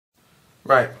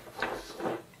Right,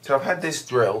 so I've had this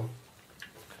drill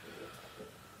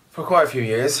for quite a few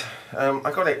years.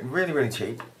 I got it really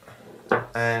cheap,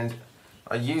 and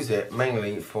I use it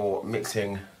mainly for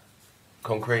mixing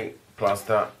concrete,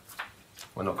 plaster,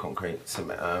 well not concrete,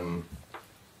 cement,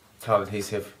 tile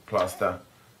adhesive, plaster,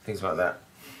 things like that.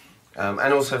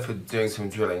 And also for doing some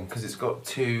drilling, because it's got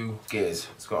two gears.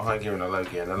 It's got a high gear and a low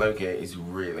gear, and the low gear is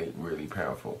really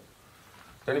powerful.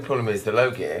 The only problem is the low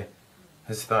gear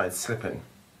has started slipping.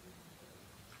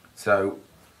 So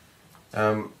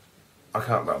I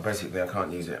can't, well, basically I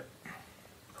can't use it.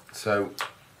 So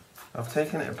I've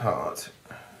taken it apart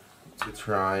to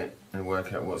try and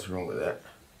work out what's wrong with it.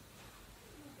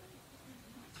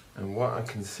 And what I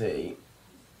can see,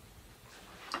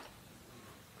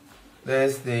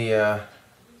 there's the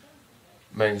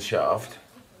main shaft.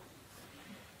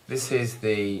 This is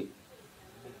the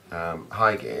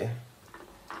high gear.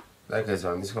 That goes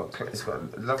on. It's got a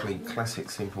lovely classic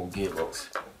simple gearbox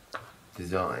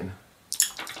design.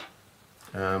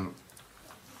 High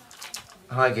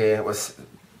gear was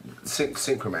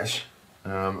syncromesh,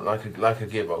 like a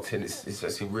gearbox, and it's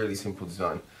actually a really simple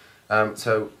design.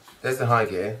 So there's the high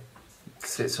gear,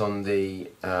 sits on the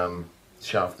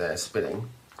shaft there, spinning,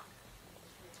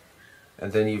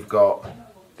 and then you've got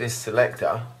this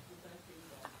selector,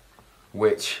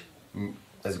 which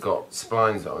has got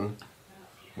splines on,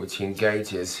 which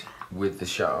engages with the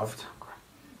shaft,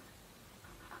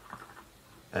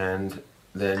 and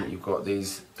then you've got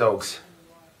these dogs,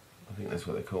 I think that's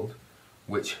what they're called,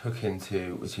 which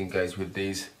engage with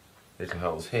these little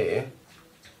holes here.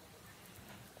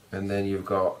 And then you've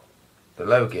got the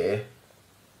low gear,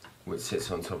 which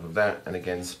sits on top of that and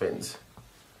again spins.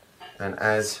 And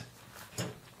as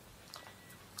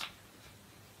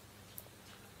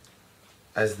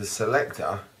the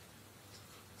selector,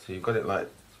 so you've got it like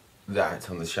that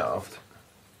on the shaft.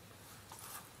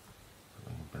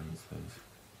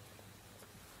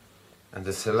 And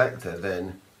the selector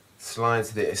then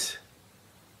slides this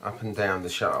up and down the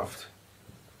shaft,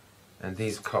 and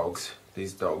these cogs,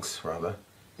 these dogs rather,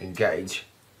 engage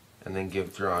and then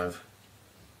give drive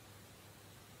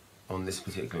on this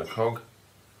particular cog,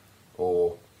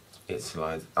 or it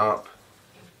slides up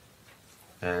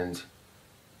and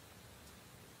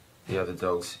the other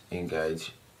dogs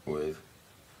engage with,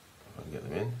 if I can get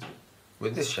them in,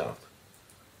 with this shaft,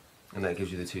 and that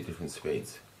gives you the two different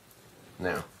speeds.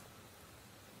 Now,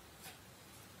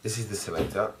 this is the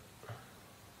selector.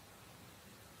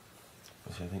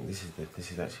 Actually, I think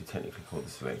this is actually technically called the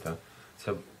selector.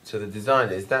 So the design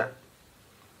is that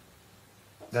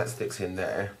sticks in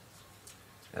there,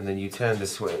 and then you turn the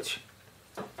switch,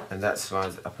 and that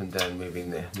slides up and down, moving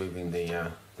the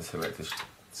selector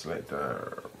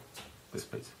this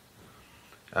piece.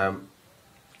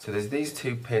 So there's these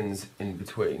two pins in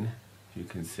between, you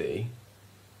can see.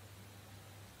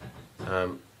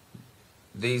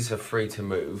 These are free to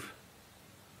move,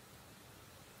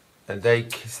 and they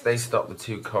stop the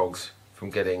two cogs from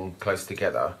getting close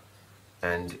together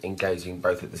and engaging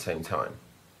both at the same time.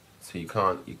 So you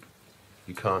can't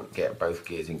get both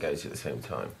gears engaged at the same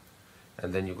time.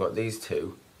 And then you've got these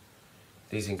two.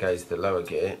 These engage the lower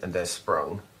gear, and they're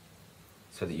sprung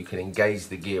so that you can engage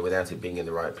the gear without it being in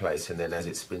the right place, and then as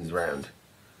it spins round,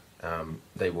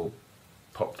 they will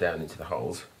pop down into the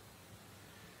holes.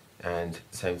 And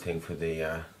same thing for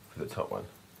the top one.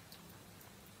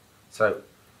 So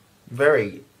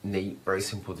very neat, very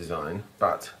simple design,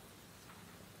 but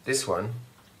this one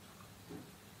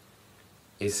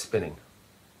is spinning.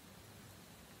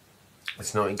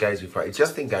 It's not engaged before. It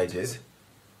just engages.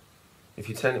 If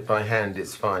you turn it by hand,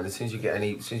 it's fine. As soon as you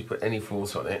put any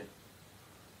force on it,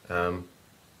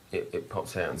 it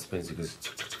pops out and spins because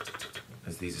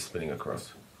as these are spinning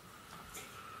across.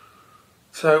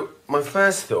 So my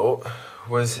first thought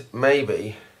was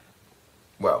maybe,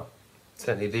 well,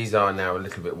 certainly these are now a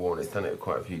little bit worn. It's done it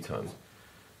quite a few times.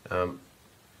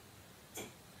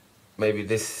 Maybe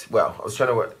this, well, I was trying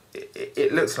to work,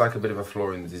 it looks like a bit of a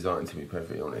flaw in the design, to be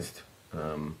perfectly honest,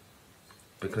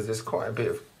 because there's quite a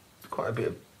bit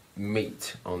of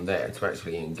meat on there to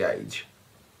actually engage,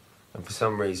 and for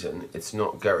some reason it's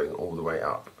not going all the way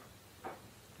up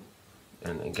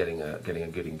and getting a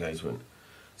good engagement.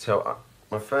 So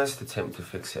my first attempt to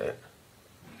fix it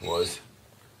was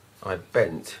I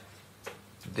bent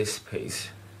this piece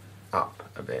up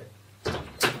a bit,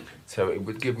 so it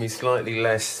would give me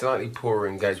slightly poorer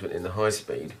engagement in the high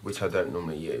speed, which I don't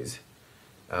normally use,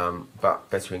 but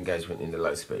better engagement in the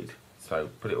low speed. So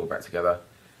put it all back together,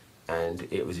 and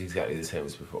it was exactly the same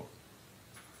as before.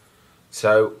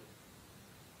 So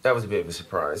that was a bit of a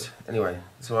surprise. Anyway,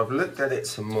 so I've looked at it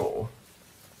some more,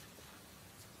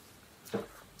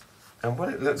 And what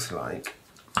it looks like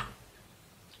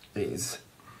is,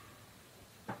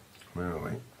 where are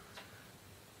we?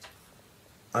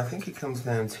 I think it comes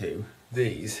down to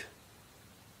these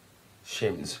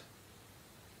shims.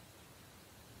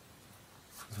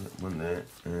 One there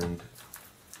and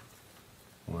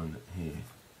one here.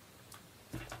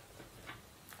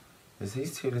 There's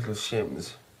these two little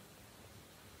shims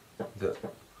that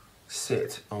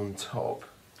sit on top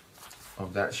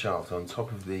of that shaft, on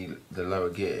top of the lower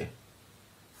gear,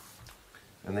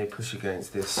 and they push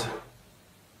against this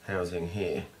housing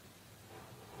here.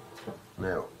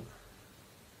 Now,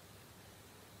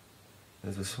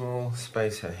 there's a small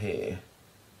spacer here,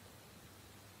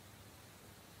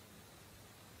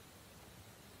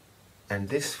 and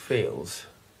this feels,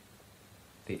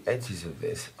 the edges of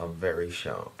this are very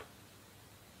sharp,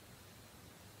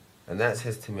 and that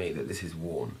says to me that this is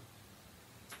worn,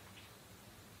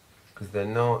 because they're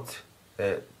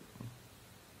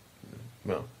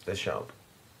sharp.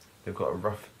 They've got a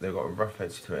rough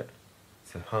edge to it.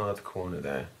 It's a hard corner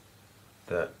there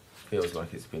that feels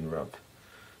like it's been rubbed.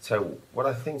 So what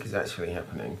I think is actually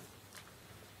happening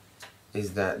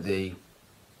is that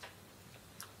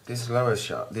this lower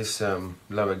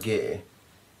gear,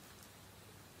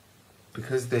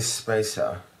 because this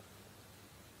spacer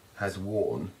has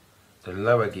worn, the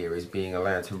lower gear is being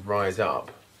allowed to rise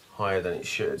up higher than it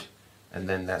should, and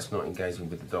then that's not engaging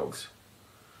with the dogs.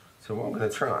 So what I'm going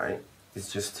to try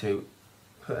is just to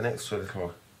put an extra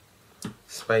little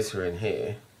spacer in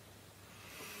here.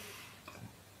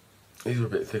 These are a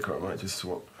bit thicker, I might just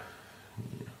swap.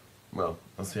 Yeah. Well,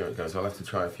 I'll see how it goes. I'll have to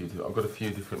try a few. I've got a few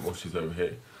different washers over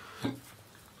here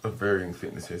of varying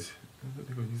thicknesses. I don't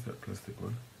think I'll use that plastic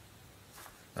one.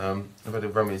 I've had a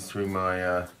rummage through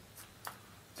my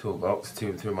toolbox,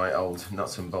 through my old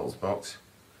nuts and bolts box,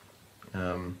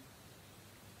 and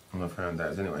I found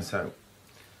those anyway. So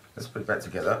let's put it back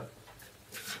together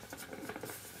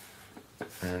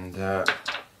and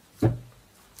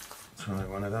try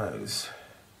one of those.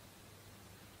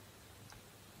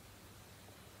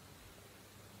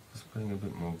 Just putting a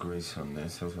bit more grease on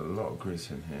this. There's a lot of grease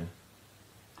in here.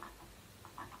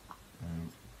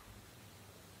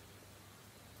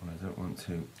 And I don't want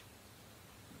to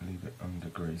leave it under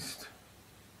greased.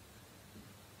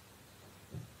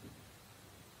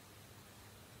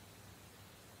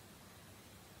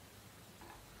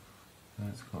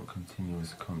 That's got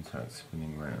continuous contact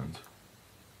spinning round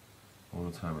all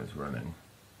the time it's running.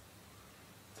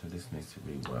 So this needs to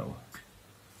be well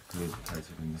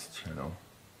lubricated in this channel.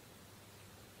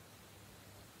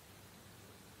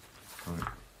 Right.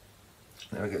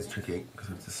 Now it gets tricky because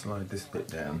I have to slide this bit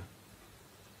down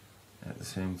at the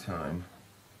same time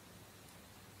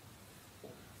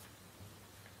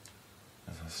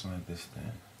as I slide this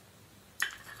down.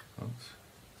 Oops.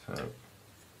 So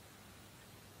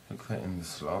hook that in the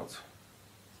slot,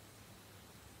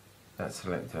 that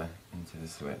selector into the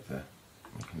selector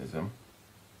mechanism.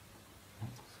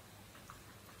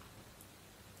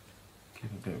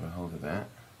 Give a bit of a hold of that.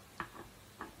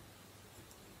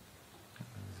 That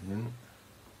goes in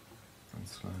and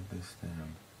slide this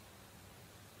down.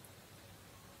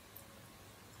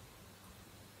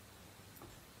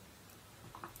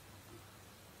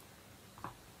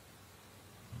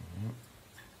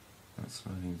 That's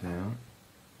sliding down.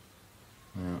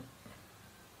 Now,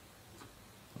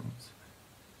 oops.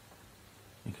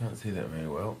 You can't see that very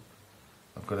well.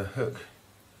 I've got to hook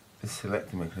this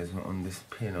selector mechanism on this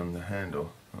pin on the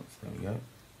handle. Oops, there we go.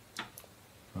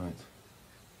 Right.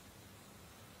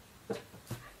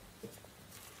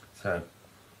 So,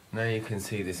 now you can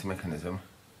see this mechanism.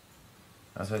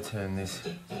 As I turn this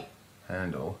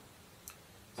handle,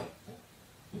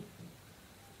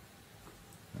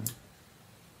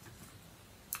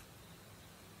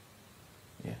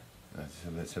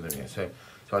 so there we go. So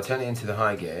I turn it into the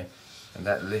high gear, and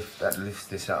that lifts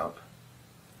this up.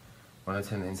 When I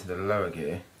turn it into the lower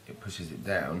gear, it pushes it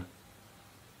down,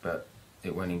 but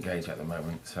it won't engage at the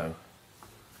moment. So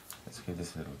let's give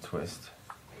this a little twist.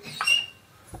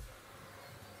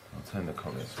 I'll turn the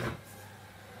cog this way.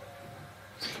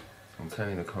 I'm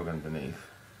turning the cog underneath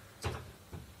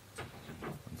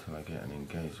until I get an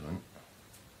engagement.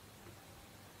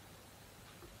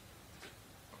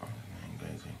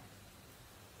 Engaging.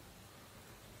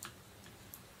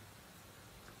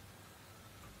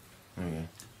 There we go.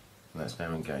 That's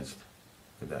now engaged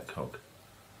with that cog.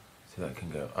 So that can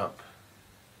go up.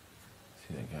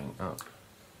 See that going up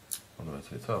all the way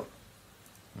to the top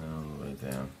and all the way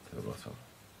down to the bottom.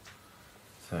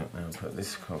 So now I'll put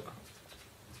this cog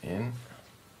in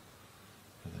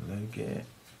with the low gear.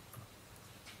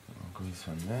 Put more grease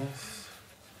on this.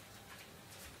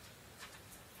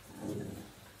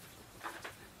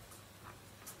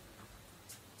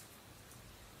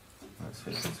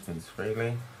 so it spins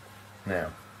freely. Now,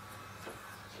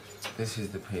 this is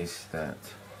the piece that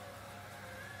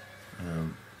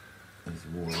is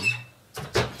worn.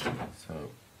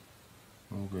 So,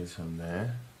 more grease on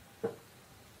there.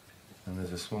 And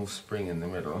there's a small spring in the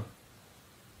middle,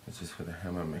 which is for the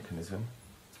hammer mechanism.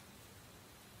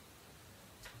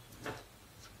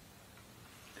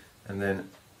 And then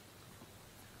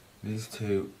these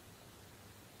two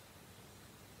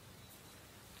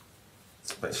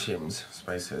shims,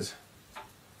 spacers,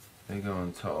 they go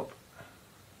on top.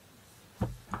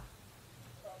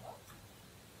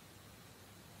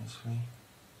 Actually,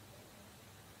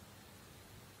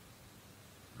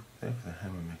 they're for the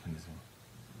hammer mechanism.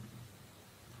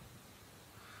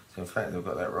 So in fact I've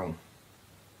got that wrong.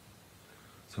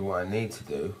 So what I need to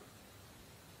do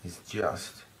is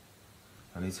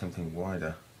I need something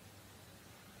wider.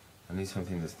 I need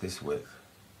something that's this width.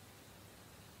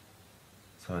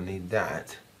 So I need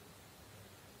that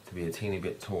to be a teeny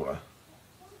bit taller.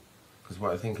 Because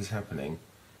what I think is happening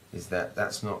is that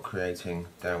that's not creating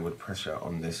downward pressure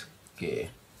on this gear.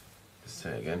 Let's say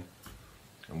it again.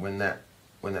 And when that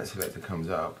selector comes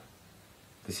up,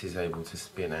 this is able to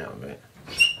spin out of it.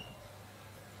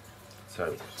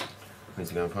 So I need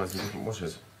to go and find some different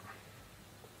washers.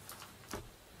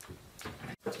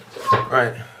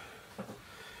 Right.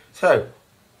 So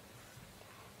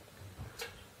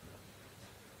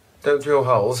don't drill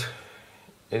holes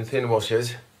in thin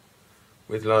washers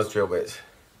with large drill bits,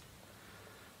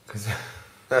 because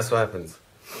that's what happens.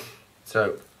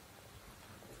 So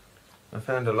I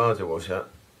found a larger washer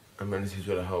and managed to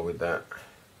drill a hole with that.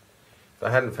 If I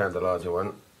hadn't found a larger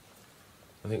one,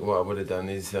 I think what I would have done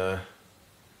is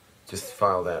just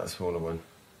filed out a smaller one.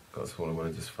 Got a smaller one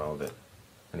and just filed it.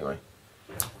 Anyway,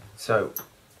 so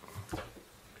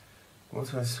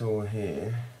what I saw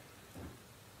here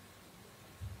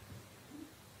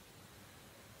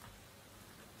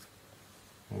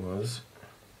was,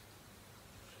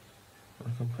 I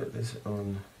can put this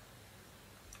on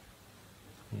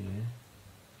here.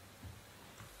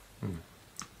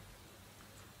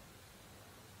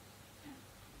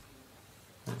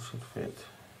 That should fit.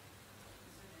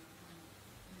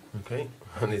 Okay,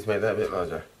 I need to make that a bit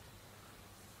larger.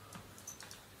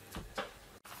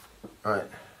 Right,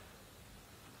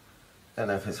 don't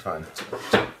know if it's fine.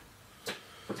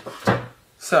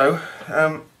 So,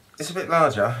 it's a bit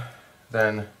larger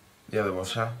than the other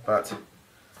washer,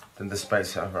 than the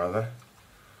spacer rather,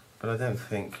 but I don't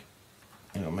think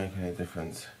it'll make any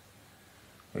difference.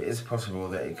 It is possible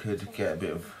that it could get a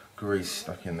bit of grease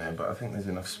stuck in there, but I think there's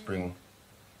enough spring.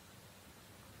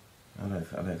 I don't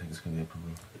think it's going to be a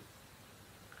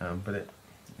problem, but it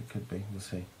could be. We'll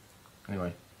see.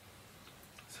 Anyway,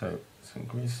 so some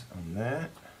grease on there.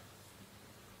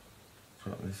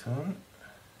 Drop this on.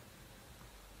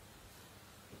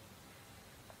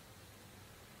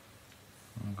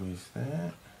 More grease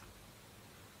there.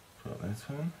 Drop that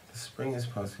on. The spring is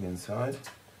passing inside,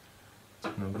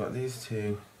 and I've got these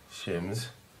two shims.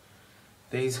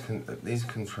 These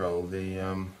control the.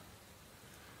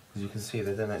 As you can see,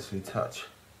 they don't actually touch.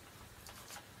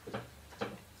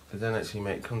 They don't actually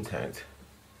make contact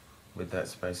with that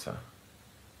spacer.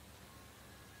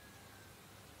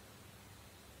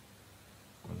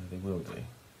 Although they will do.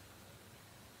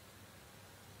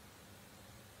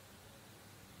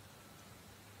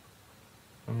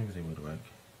 Or maybe they would work.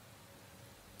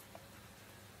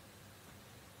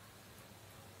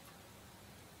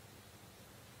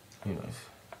 Who knows?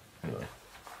 Anyway,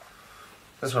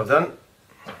 that's what I've done.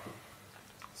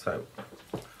 So,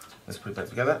 let's put it back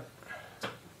together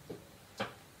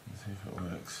and see if it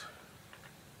works.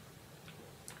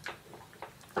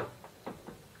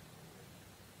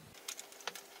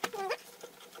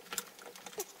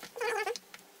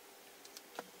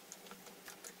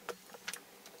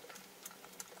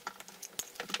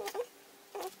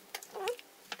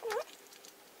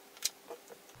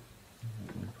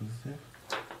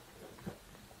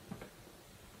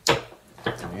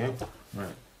 There we go.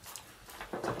 Right.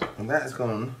 And that has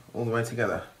gone all the way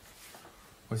together,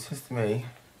 which says to me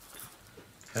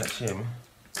that shim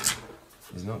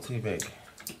is not too big.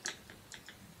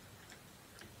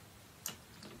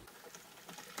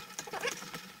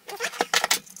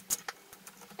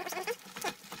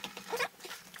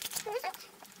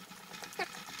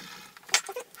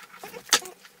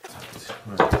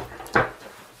 Right.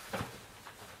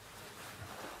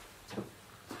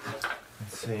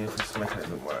 Let's see if this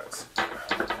mechanism works.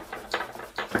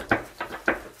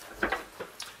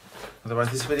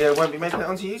 Otherwise this video won't be making it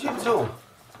onto YouTube at all.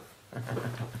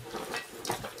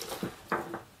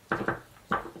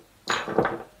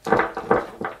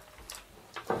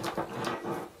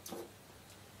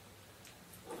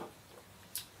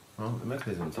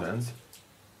 mechanism turns,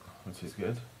 which is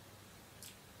good.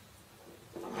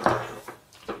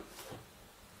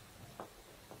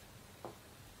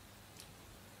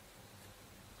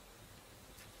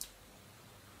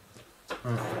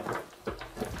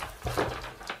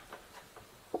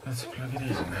 Let's plug it in.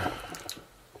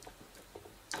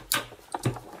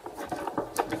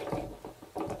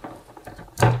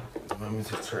 The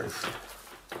moment of truth.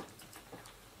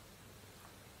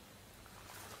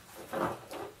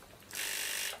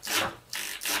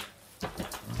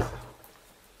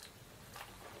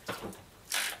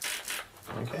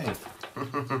 Okay.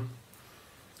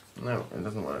 No, it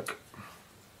doesn't work.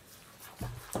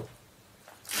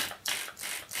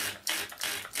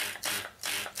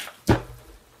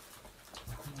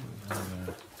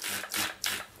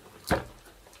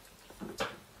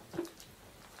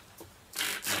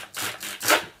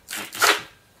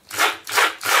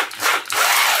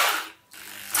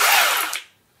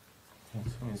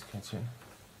 Something's catching.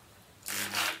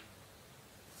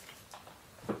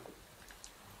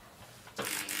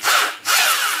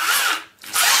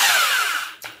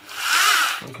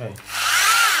 Okay.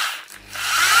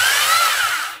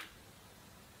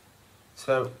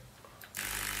 So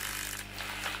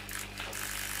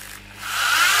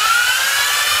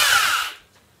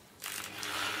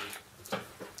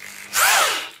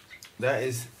that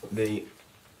is the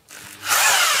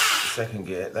second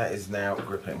gear. That is now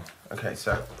gripping. Okay,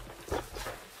 so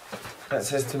that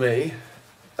says to me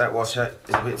that washer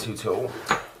is a bit too tall,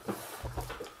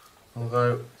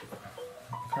 although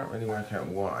I can't really work out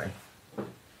why,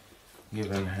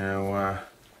 given how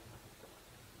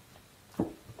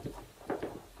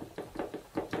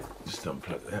just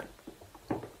unplug that.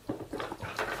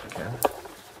 Okay.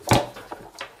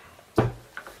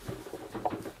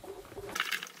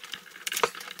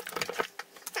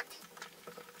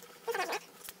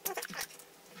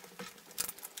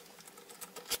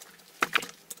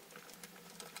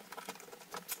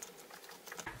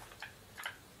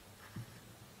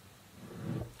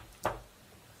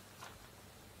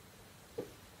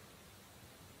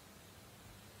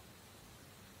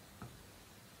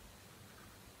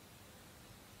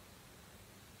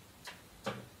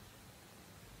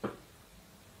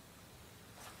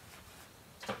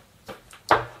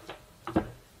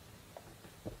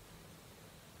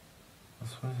 I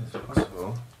suppose it's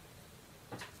possible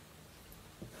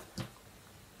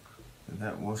that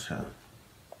that washer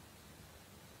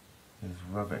is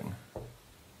rubbing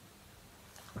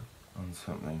on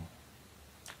something.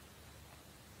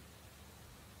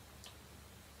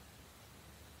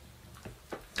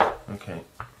 Okay,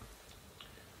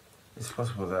 it's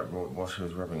possible that washer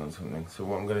is rubbing on something. So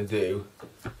what I'm going to do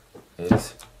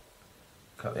is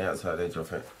cut the outside edge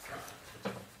off it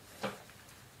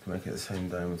to make it the same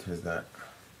diameter as that.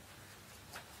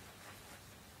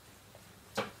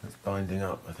 It's binding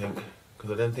up, I think,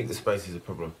 because I don't think the space is a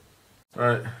problem.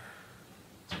 Right,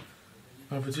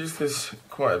 I've reduced this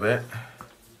quite a bit,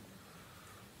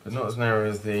 but not as narrow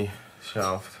as the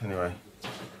shaft. Anyway,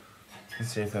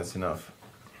 let's see if that's enough,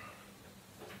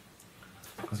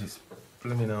 because it's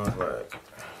blooming hard work.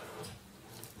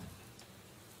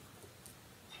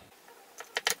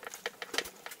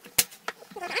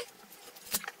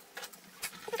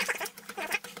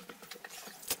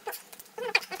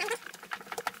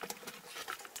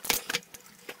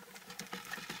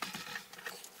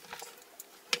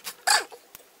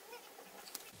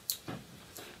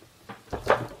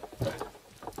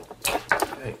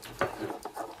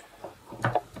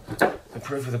 The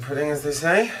proof of the pudding, as they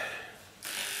say.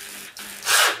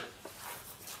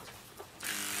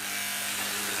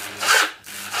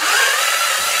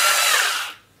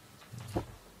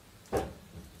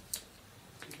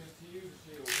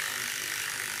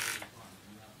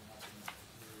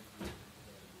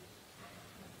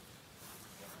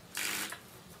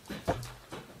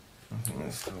 I think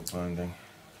it's still binding.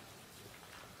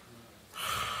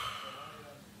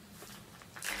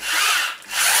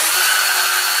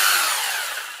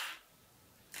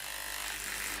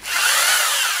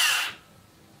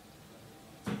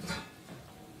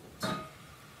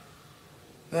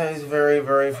 That is very,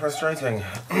 very frustrating.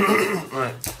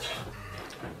 Right.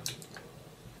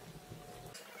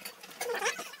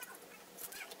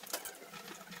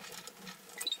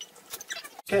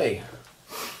 Okay.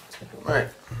 Right.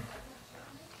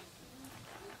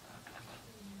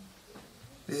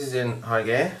 This is in high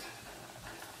gear,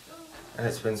 and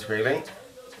it spins freely.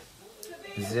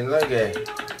 This is in low gear,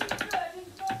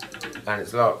 and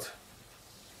it's locked.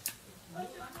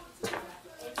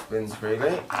 Spins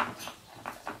freely.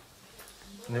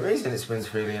 And the reason it spins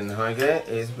freely in the high gear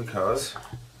is because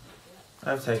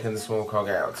I've taken the small cog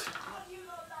out.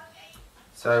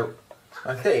 So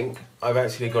I think I've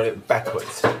actually got it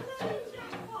backwards.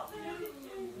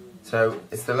 So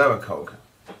it's the lower cog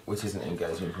which isn't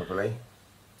engaging properly,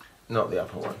 not the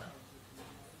upper one.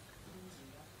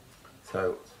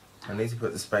 So I need to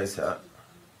put the spacer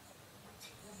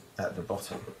at the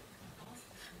bottom.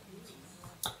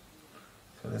 So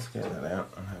let's get that out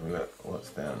and have a look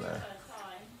what's down there.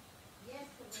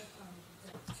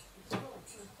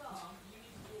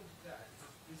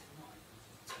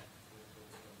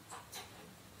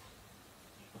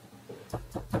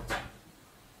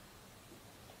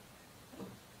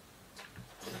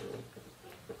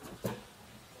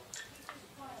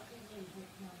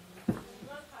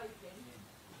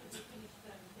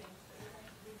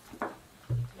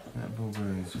 That ball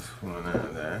bearing's just falling out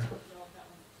of there.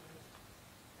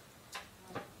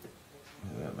 Put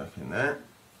that back in there.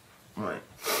 Right.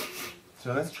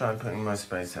 So let's try putting my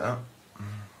spacer up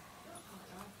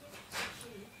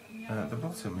at the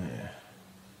bottom here.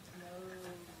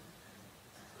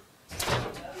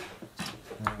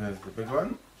 There goes the big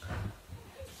one.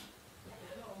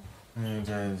 There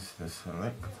goes the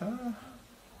selector.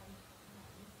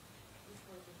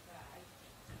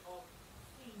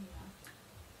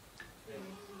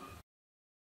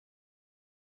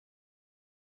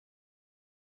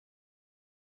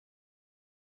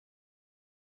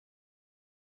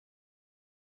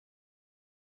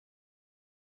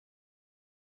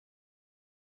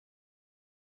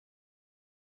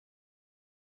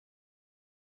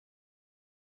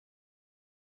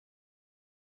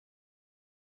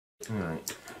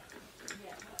 Right.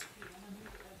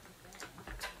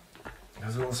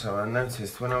 Because also I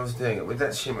noticed when I was doing it with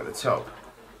that shim at the top,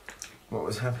 what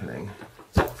was happening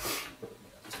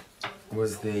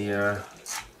was the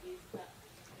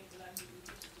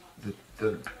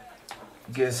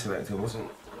gear selector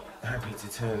wasn't happy to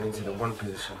turn into the one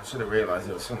position. I should have realised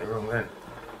there was something wrong then.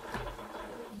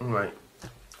 Right.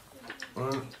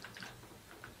 1,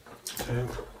 2,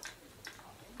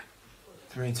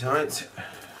 3 tight.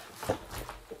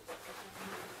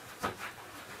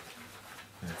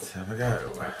 Let's have a go.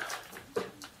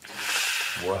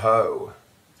 Whoa.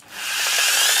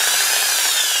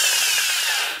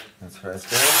 That's first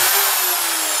go.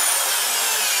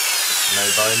 No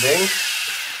binding.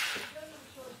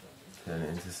 Turn it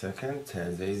into second.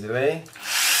 Turns easily. And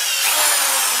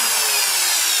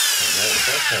that's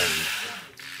second.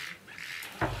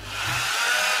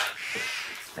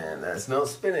 And that's not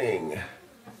spinning.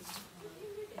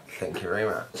 Thank you very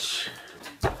much.